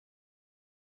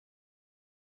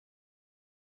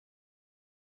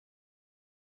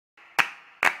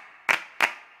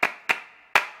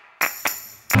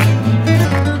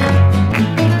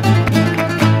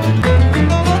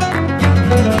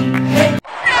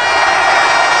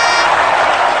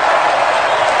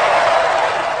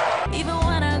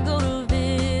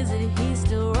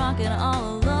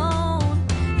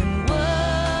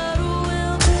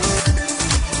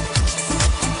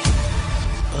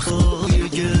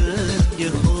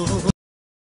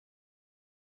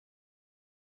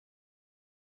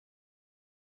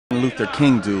Dr.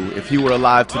 King do if he were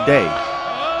alive today?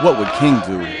 What would King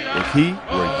do if he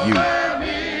were you?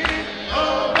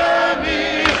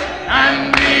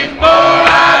 And before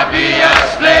I be a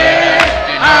slave,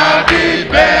 I'll be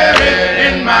buried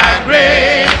in my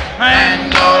grave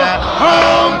and go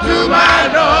home to my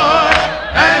Lord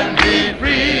and be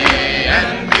free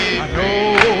and be free.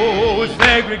 No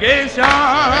segregation,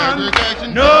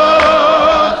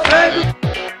 no segregation.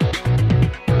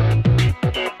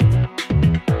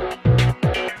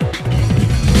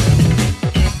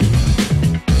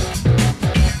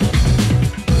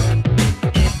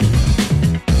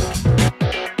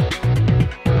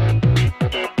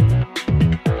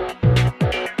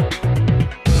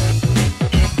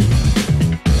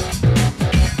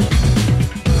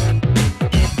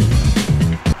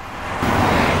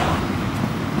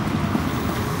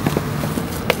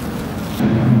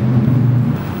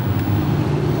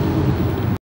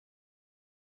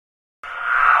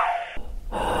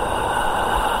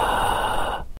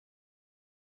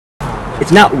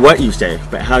 It's not what you say,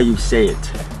 but how you say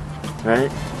it, right?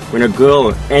 When a girl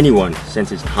or anyone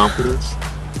senses confidence,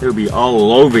 they'll be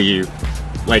all over you,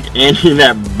 like Andy in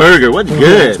that burger. What's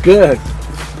good? It's good.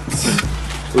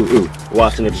 Ooh,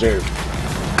 watch and observe.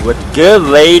 What's good,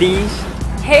 ladies?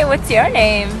 Hey, what's your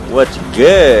name? What's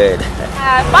good?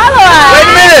 Follow us! Wait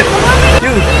a minute!